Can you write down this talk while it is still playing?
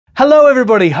Hello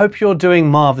everybody, hope you're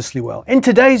doing marvelously well. In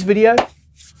today's video,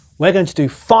 we're going to do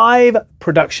 5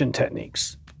 production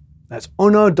techniques. That's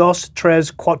uno, dos, tres,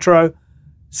 cuatro,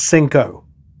 cinco.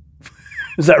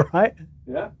 Is that right?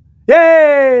 Yeah.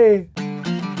 Yay!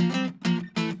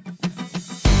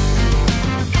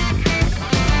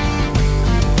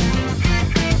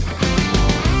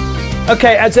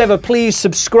 Okay, as ever, please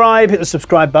subscribe, hit the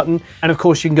subscribe button. And of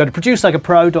course, you can go to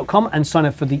producelikeapro.com and sign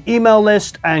up for the email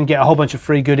list and get a whole bunch of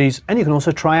free goodies. And you can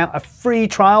also try out a free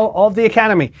trial of the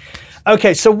Academy.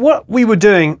 Okay, so what we were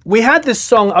doing, we had this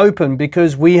song open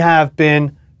because we have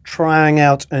been trying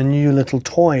out a new little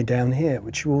toy down here,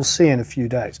 which you will see in a few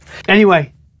days.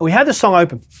 Anyway, we had the song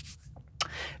open.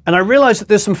 And I realized that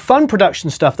there's some fun production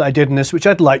stuff that I did in this which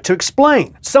I'd like to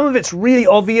explain. Some of it's really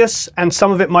obvious and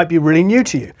some of it might be really new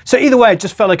to you. So either way, it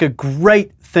just felt like a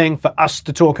great thing for us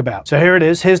to talk about. So here it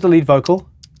is, here's the lead vocal.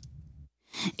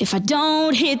 If I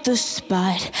don't hit the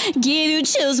spot, give you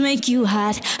chills, make you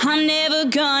hot, I'm never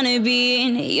gonna be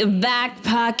in your back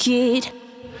pocket.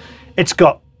 It's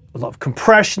got a lot of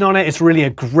compression on it. It's really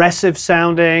aggressive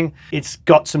sounding. It's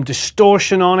got some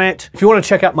distortion on it. If you want to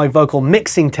check out my vocal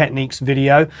mixing techniques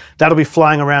video, that'll be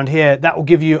flying around here. That will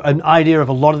give you an idea of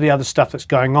a lot of the other stuff that's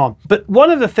going on. But one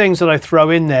of the things that I throw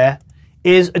in there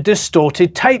is a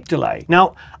distorted tape delay.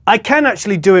 Now, I can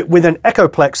actually do it with an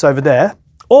Echoplex over there,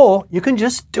 or you can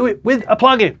just do it with a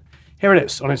plugin. Here it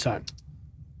is on its own.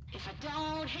 If I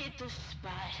don't hit the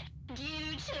spot, give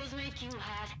you chills, make you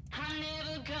hot, I'm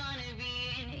never gonna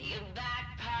be in your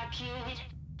back pocket.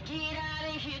 Get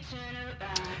out of here, turn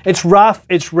around. It's rough,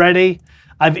 it's ready.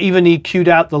 I've even EQ'd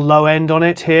out the low end on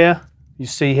it here. You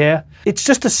see here. It's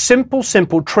just a simple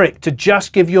trick to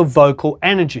just give your vocal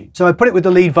energy. So I put it with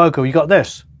the lead vocal, you got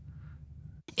this.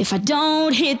 If I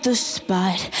don't hit the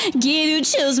spot, give you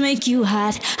chills, make you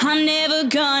hot, I'm never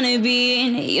gonna be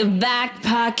in your back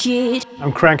pocket.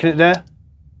 I'm cranking it there.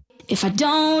 If I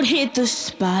don't hit the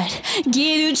spot, give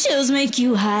you chills, make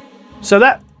you hot. So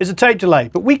that is a tape delay,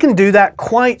 but we can do that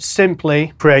quite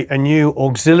simply. Create a new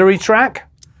auxiliary track,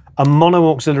 a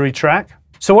mono auxiliary track.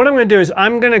 So what I'm going to do is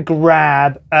I'm going to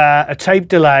grab a tape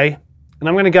delay and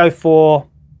I'm going to go for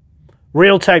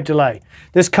real tape delay.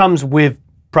 This comes with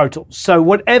Pro Tools. So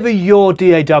whatever your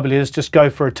DAW is, just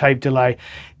go for a tape delay.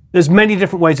 There's many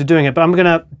different ways of doing it, but I'm going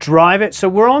to drive it. So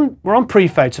we're on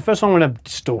pre-fade. So first I'm going to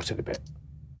distort it a bit.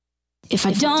 If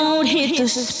I don't hit the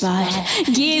spot,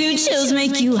 give you chills,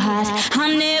 make you hot,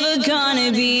 I'm never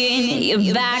gonna be in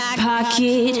your back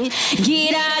pocket.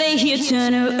 Get out of here,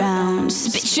 turn around,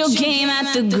 spit your game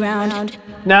at the ground.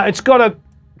 Now it's got a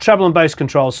treble and bass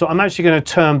control, so I'm actually going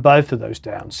to turn both of those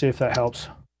down, see if that helps.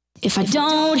 If I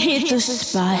don't hit the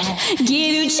spot, give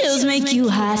you chills, make you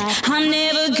hot, I'm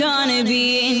never gonna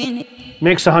be in.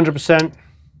 Mix 100%.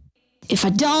 If I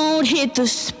don't hit the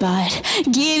spot,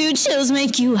 give you chills,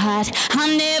 make you hot,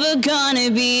 I'm never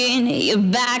gonna be in your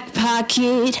back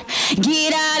pocket.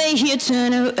 Get out of here,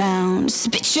 turn around,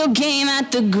 spit your game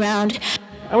at the ground.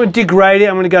 I'm going to degrade it.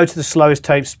 I'm going to go to the slowest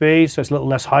tape speed, so it's a little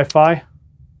less hi-fi.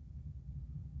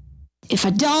 If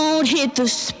I don't hit the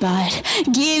spot,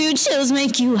 give you chills,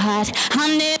 make you hot,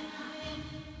 I'm never.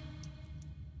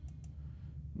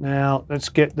 Now let's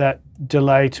get that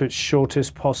delay to its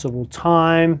shortest possible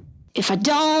time. If I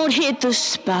don't hit the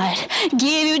spot,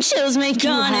 give you chills, make you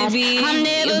hot, I'm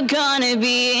never gonna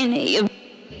be in your.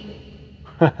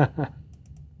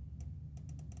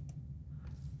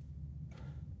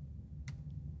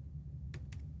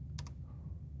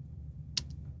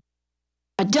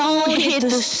 I don't hit the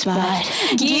spot,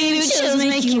 give you chills,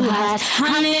 make you hot,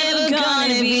 I'm never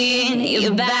gonna be in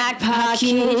your back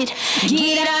pocket.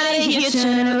 Get out of here,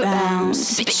 turn around,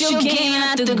 spit your game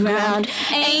at the ground.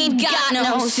 Ain't got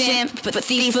no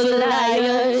sympathy for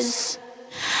liars.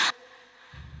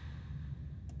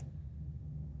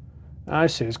 I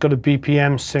see, it's got a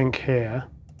BPM sync here.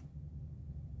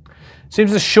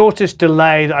 Seems the shortest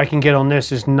delay that I can get on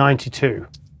this is 92.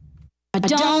 I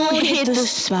don't hit the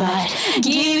spot,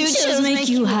 give you chills, make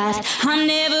you hot, I'm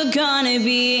never gonna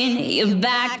be in your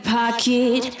back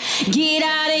pocket. Get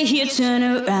out of here, turn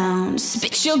around,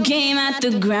 spit your game at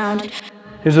the ground.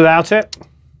 Here's without it.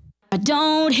 I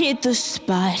don't hit the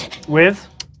spot. With.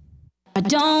 I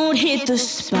don't hit the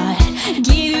spot, give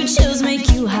you chills, make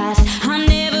you hot, I'm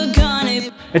never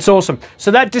gonna. It's awesome.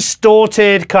 So that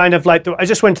distorted kind of like, I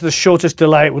just went to the shortest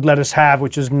delay it would let us have,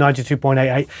 which is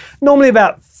 92.88. Normally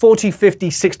about 40, 50,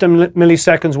 60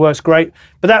 milliseconds works great,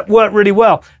 but that worked really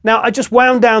well. Now I just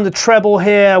wound down the treble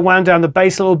here, wound down the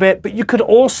bass a little bit, but you could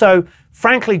also,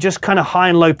 frankly, just kind of high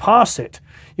and low pass it.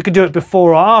 You could do it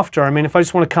before or after. I mean, if I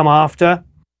just want to come after,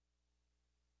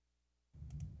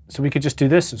 so we could just do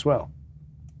this as well.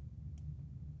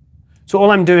 So all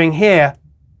I'm doing here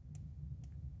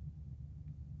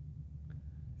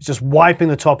is just wiping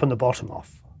the top and the bottom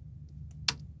off.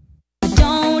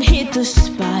 Don't hit the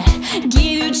spot, give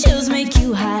you chills, make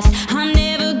you hot. I'm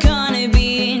never gonna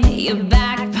be in your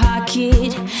back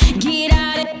pocket. Get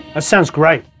out of... That sounds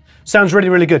great. Sounds really,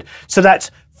 really good. So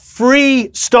that's free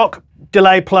stock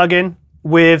delay plugin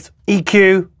with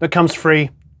EQ that comes free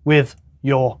with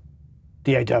your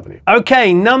DAW.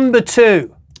 Okay, number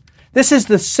 2. This is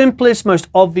the simplest, most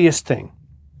obvious thing.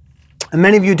 And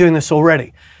many of you are doing this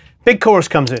already. Big chorus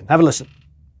comes in. Have a listen.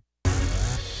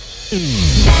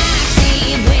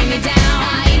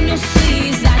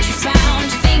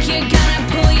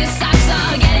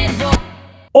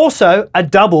 Also, a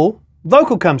double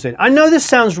vocal comes in. I know this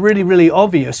sounds really, really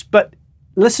obvious, but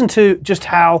listen to just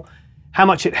how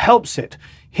much it helps it.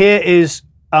 Here is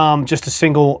just a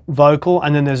single vocal,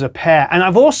 and then there's a pair. And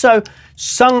I've also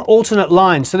sung alternate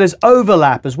lines, so there's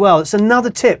overlap as well. It's another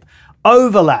tip.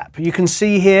 Overlap. You can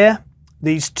see here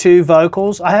these two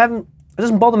vocals. It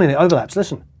doesn't bother me that it overlaps.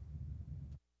 Listen.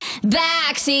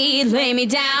 Backseat, lay me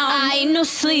down. I ain't no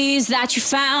sleeves that you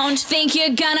found. Think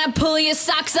you're gonna pull your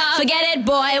socks off. Forget it,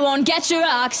 boy, won't get your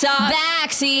rocks off.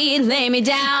 Backseat, lay me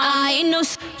down. I ain't no...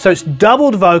 So it's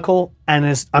doubled vocal, and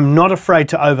I'm not afraid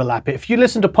to overlap it. If you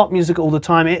listen to pop music all the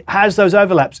time, it has those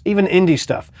overlaps, even indie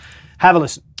stuff. Have a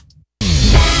listen.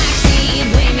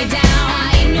 Backseat, lay me down.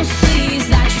 I ain't no sleeves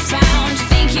that you found.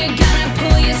 Think you're gonna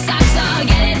pull your socks off.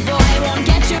 Forget it, boy, won't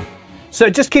get your... So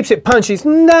it just keeps it punchy. It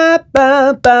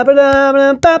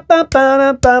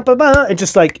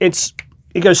just like,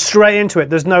 it goes straight into it.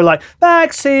 There's no like,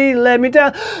 backseat, let me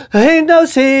down. Ain't no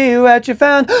see what you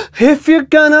found. If you're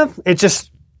gonna, it's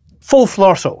just full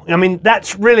throttle. I mean,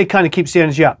 that's really kind of keeps the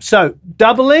energy up. So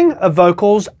doubling of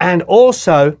vocals and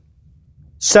also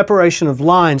separation of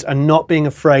lines and not being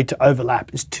afraid to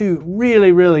overlap is two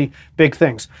really, really big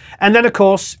things. And then of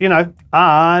course, you know,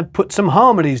 I put some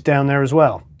harmonies down there as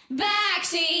well.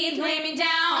 Backseat, lay me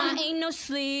down. Ain't no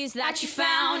sleeves that you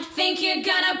found. Think you're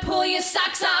gonna pull your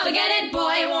socks off. Forget it,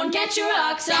 boy, won't get your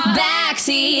rocks off.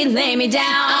 Backseat, lay me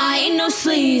down. Ain't no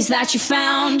sleeves that you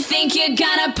found. Think you're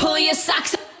gonna pull your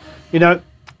socks off. You know,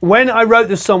 when I wrote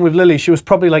this song with Lily, she was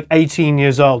probably like 18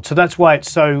 years old. So that's why it's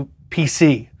so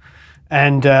PC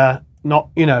and not,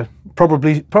 you know,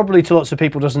 probably to lots of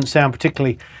people doesn't sound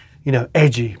particularly, you know,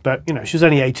 edgy, but you know, she was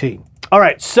only 18. All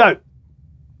right, so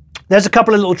there's a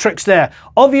couple of little tricks there.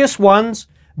 Obvious ones,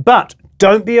 but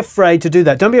don't be afraid to do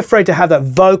that. Don't be afraid to have that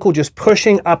vocal just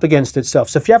pushing up against itself.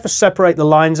 So if you have to separate the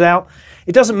lines out,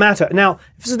 it doesn't matter. Now,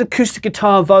 if it's an acoustic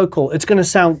guitar vocal, it's going to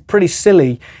sound pretty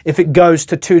silly if it goes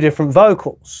to two different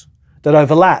vocals that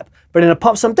overlap. But in a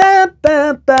pop song,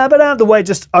 the way it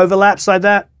just overlaps like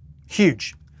that,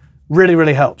 huge. Really,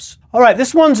 really helps. All right,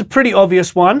 this one's a pretty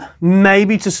obvious one.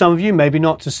 Maybe to some of you, maybe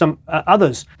not to some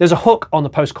others. There's a hook on the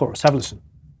post-chorus. Have a listen.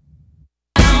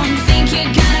 You're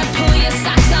gonna pull your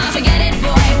socks off. Forget it,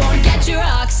 boy, won't get your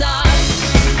rocks off.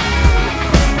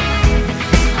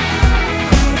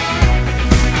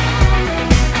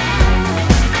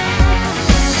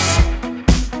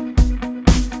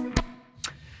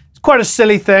 It's quite a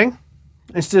silly thing.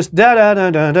 It's just da da da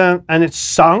da da, and it's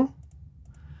sung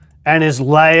and is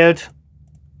layered.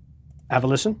 Have a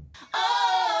listen.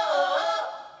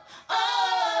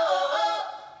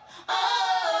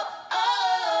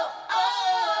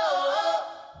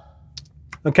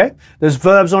 Okay, there's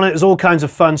verbs on it, there's all kinds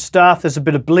of fun stuff, there's a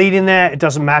bit of bleed in there, it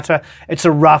doesn't matter. It's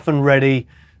a rough and ready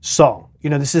song. You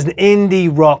know, this is an indie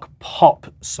rock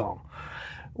pop song.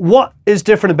 What is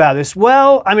different about this?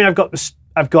 Well, I mean, I've got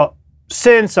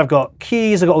synths, I've got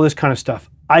keys, I've got all this kind of stuff.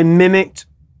 I mimicked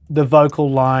the vocal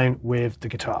line with the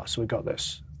guitar, so we got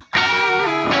this.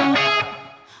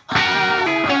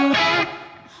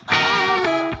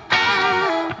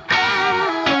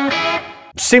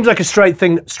 Seems like a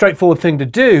straightforward thing to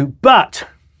do, but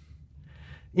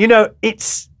you know,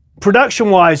 it's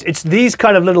production-wise, it's these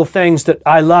kind of little things that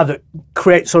I love that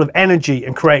create sort of energy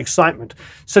and create excitement.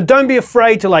 So don't be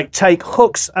afraid to like take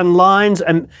hooks and lines,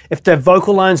 and if they're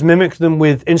vocal lines, mimic them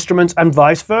with instruments and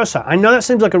vice versa. I know that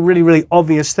seems like a really, really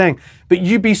obvious thing, but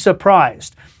you'd be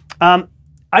surprised. I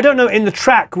don't know in the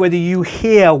track whether you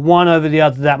hear one over the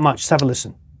other that much. Let's have a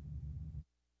listen.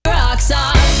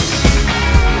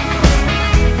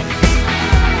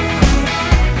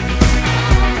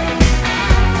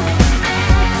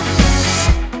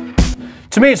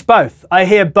 To me, it's both. I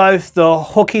hear both the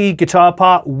hooky guitar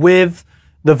part with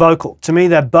the vocal. To me,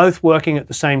 they're both working at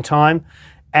the same time,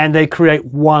 and they create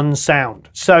one sound.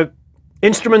 So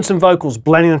instruments and vocals,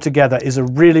 blending them together is a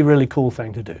really, really cool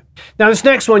thing to do. Now, this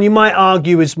next one, you might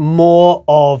argue, is more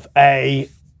of a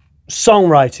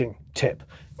songwriting tip.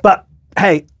 But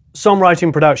hey,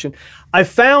 songwriting production. I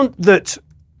found that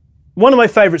one of my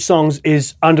favorite songs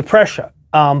is Under Pressure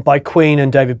by Queen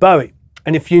and David Bowie.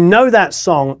 And if you know that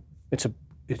song, it's a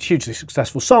hugely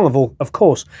successful song, of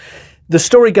course. The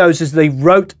story goes is they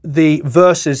wrote the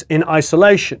verses in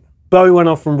isolation. Bowie went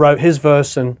off and wrote his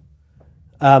verse, and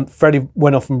Freddie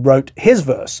went off and wrote his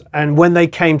verse. And when they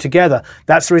came together,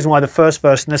 that's the reason why the first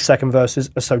verse and the second verses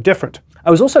are so different.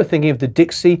 I was also thinking of the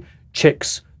Dixie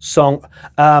Chicks song,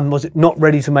 was it Not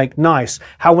Ready to Make Nice?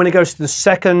 How when it goes to the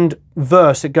second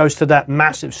verse, it goes to that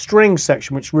massive string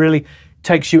section, which really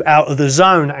takes you out of the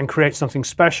zone and creates something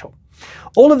special.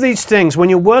 All of these things, when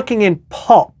you're working in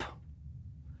pop,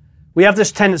 we have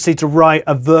this tendency to write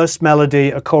a verse melody,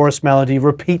 a chorus melody,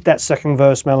 repeat that second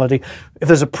verse melody. If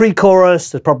there's a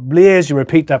pre-chorus, there probably is, you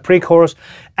repeat that pre-chorus.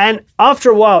 And after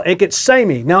a while, it gets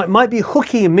samey. Now, it might be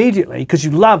hooky immediately because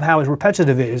you love how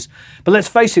repetitive it is, but let's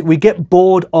face it, we get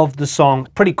bored of the song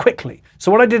pretty quickly. So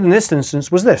what I did in this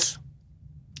instance was this.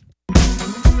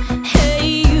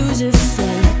 Hey, use a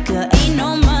faker, ain't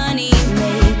no money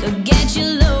maker, get your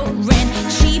low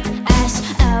rent, cheap ass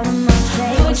out of my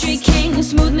face. Poetry king,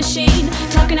 smooth machine,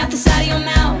 talking out the side of your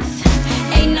mouth.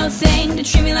 Ain't no thing to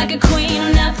treat me like a queen,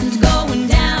 or nothing's going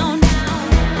down.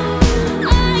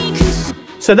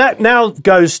 So that now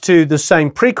goes to the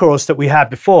same pre-chorus that we had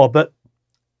before, but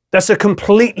that's a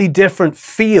completely different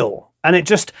feel. And it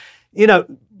just, you know,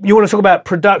 you want to talk about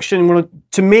production.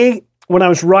 To me, when I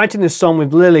was writing this song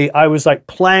with Lily, I was like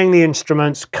playing the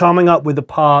instruments, coming up with the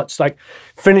parts, like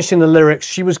finishing the lyrics.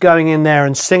 She was going in there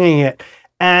and singing it.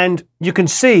 And you can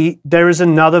see there is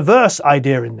another verse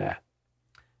idea in there.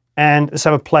 And let's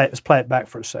have a play. Let's play it back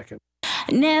for a second.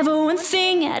 Never one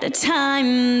thing at a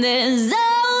time, there's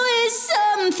always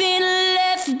something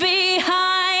left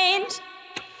behind.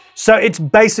 So it's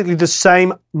basically the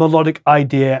same melodic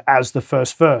idea as the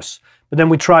first verse. But then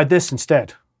we tried this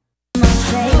instead.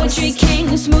 Poetry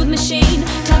king, smooth machine,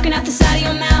 talking out the side of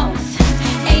your mouth.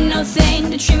 Ain't no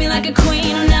thing to treat me like a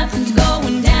queen, or nothing's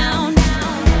going down.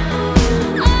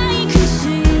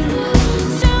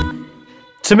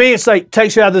 To me, it's like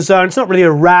takes you out of the zone. It's not really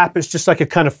a rap. It's just like a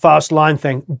kind of fast line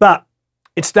thing. But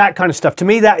it's that kind of stuff. To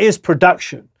me, that is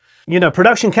production. You know,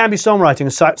 production can be songwriting, and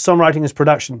songwriting is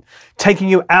production. Taking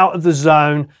you out of the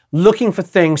zone, looking for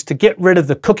things to get rid of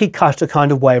the cookie cutter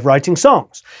kind of way of writing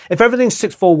songs. If everything's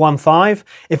 6-4-1-5,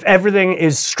 if everything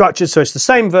is structured so it's the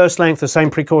same verse length, the same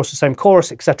pre-chorus, the same chorus,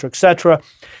 etc.,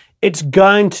 it's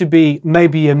going to be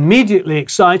maybe immediately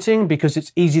exciting because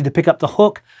it's easy to pick up the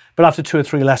hook, but after 2 or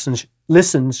 3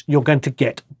 listens, you're going to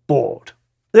get bored.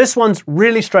 This one's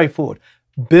really straightforward.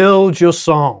 Build your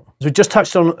song. As we just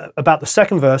touched on about the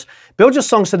second verse, build your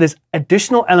song so there's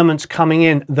additional elements coming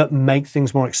in that make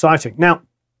things more exciting. Now,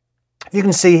 if you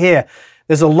can see here,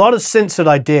 there's a lot of synths that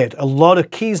I did, a lot of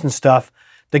keys and stuff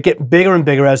that get bigger and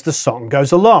bigger as the song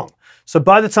goes along. So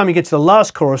by the time you get to the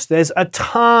last chorus, there's a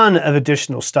ton of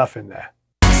additional stuff in there.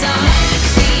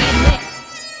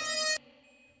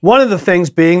 One of the things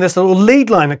being this little lead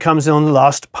line that comes in on the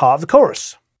last part of the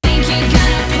chorus.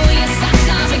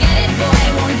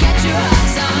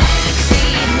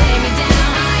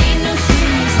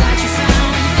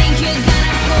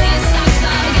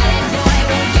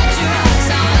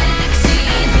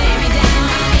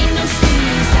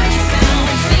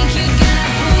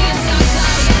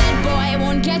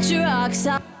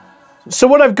 So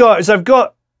what I've got is I've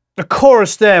got a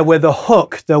chorus there where the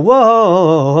hook, the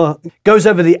whoa, goes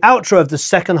over the outro of the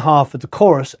second half of the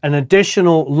chorus. An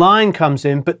additional line comes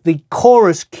in, but the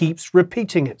chorus keeps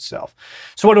repeating itself.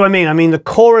 So what do I mean? I mean the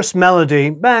chorus melody,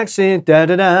 backseat, da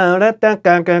da da da da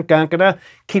da da da da,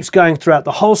 keeps going throughout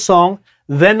the whole song.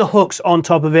 Then the hook's on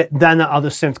top of it. Then the other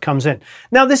synth comes in.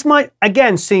 Now this might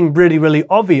again seem really, really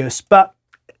obvious, but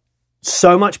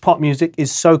so much pop music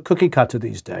is so cookie cutter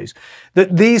these days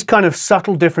that these kind of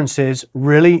subtle differences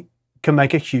really can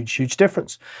make a huge, huge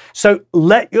difference. So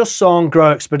let your song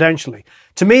grow exponentially.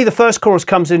 To me, the first chorus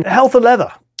comes in hell for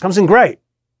leather, comes in great.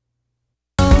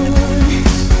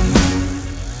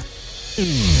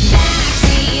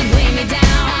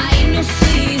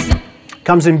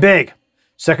 Comes in big.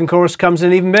 Second chorus comes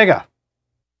in even bigger.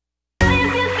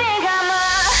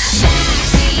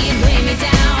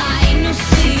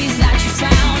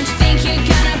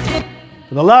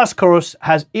 But the last chorus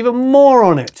has even more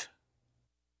on it.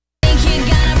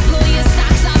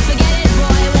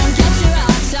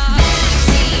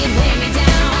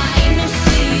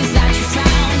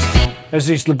 There's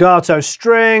these legato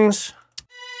strings.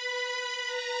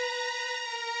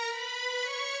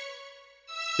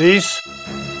 These.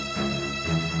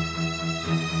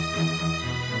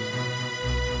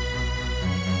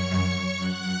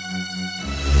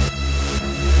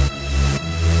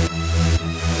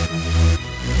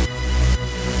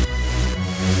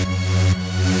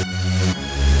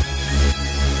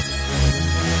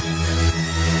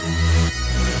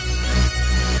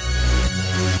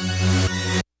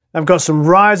 I've got some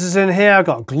risers in here. I've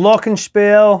got a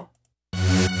glockenspiel.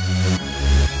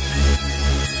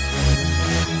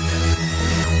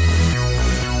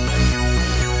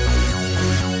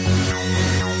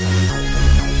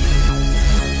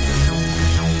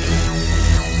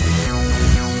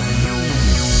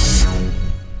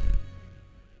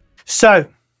 So,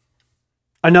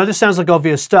 I know this sounds like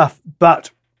obvious stuff, but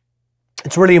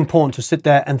it's really important to sit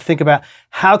there and think about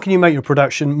how can you make your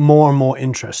production more and more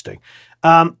interesting.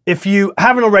 If you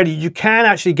haven't already, you can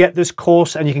actually get this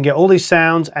course and you can get all these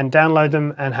sounds and download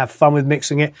them and have fun with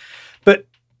mixing it. But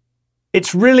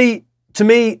it's really, to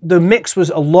me, the mix was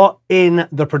a lot in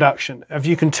the production. If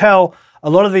you can tell, a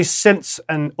lot of these synths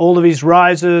and all of these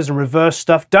risers and reverse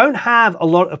stuff don't have a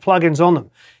lot of plugins on them.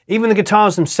 Even the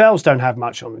guitars themselves don't have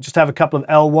much on them. Just have a couple of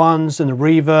L1s and the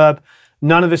reverb.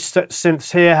 None of the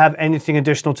synths here have anything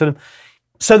additional to them.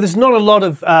 So there's not a lot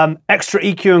of extra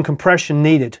EQ and compression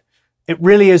needed. It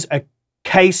really is a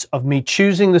case of me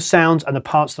choosing the sounds and the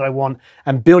parts that I want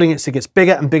and building it so it gets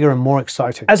bigger and bigger and more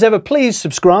exciting. As ever, please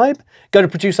subscribe. Go to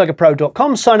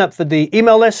producelikeapro.com, sign up for the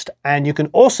email list, and you can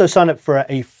also sign up for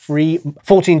a free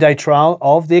 14-day trial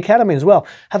of the Academy as well.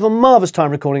 Have a marvelous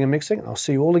time recording and mixing, and I'll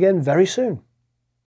see you all again very soon.